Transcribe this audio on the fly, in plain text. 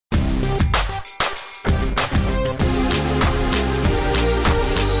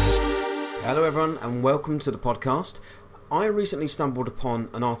Hello everyone and welcome to the podcast. I recently stumbled upon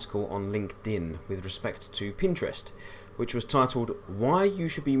an article on LinkedIn with respect to Pinterest, which was titled Why You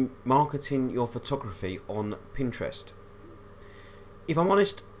Should Be Marketing Your Photography on Pinterest. If I'm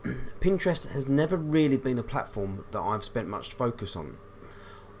honest, Pinterest has never really been a platform that I've spent much focus on.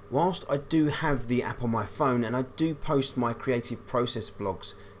 Whilst I do have the app on my phone and I do post my creative process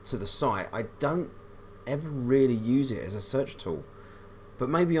blogs to the site, I don't ever really use it as a search tool, but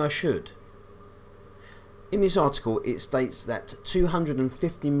maybe I should. In this article, it states that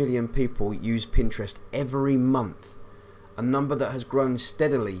 250 million people use Pinterest every month, a number that has grown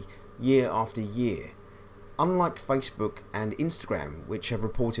steadily year after year. Unlike Facebook and Instagram, which have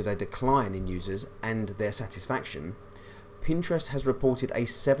reported a decline in users and their satisfaction, Pinterest has reported a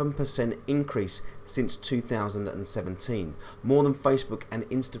 7% increase since 2017, more than Facebook and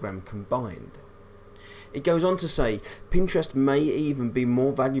Instagram combined. It goes on to say Pinterest may even be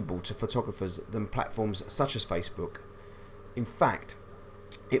more valuable to photographers than platforms such as Facebook. In fact,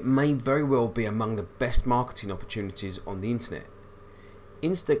 it may very well be among the best marketing opportunities on the internet.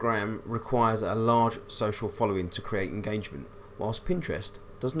 Instagram requires a large social following to create engagement, whilst Pinterest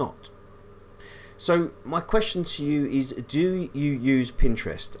does not. So my question to you is, do you use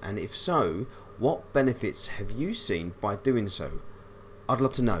Pinterest? And if so, what benefits have you seen by doing so? I'd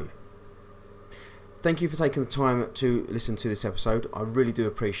love to know. Thank you for taking the time to listen to this episode. I really do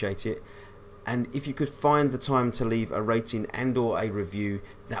appreciate it. And if you could find the time to leave a rating and or a review,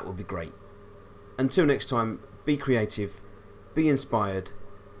 that would be great. Until next time, be creative, be inspired,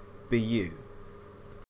 be you.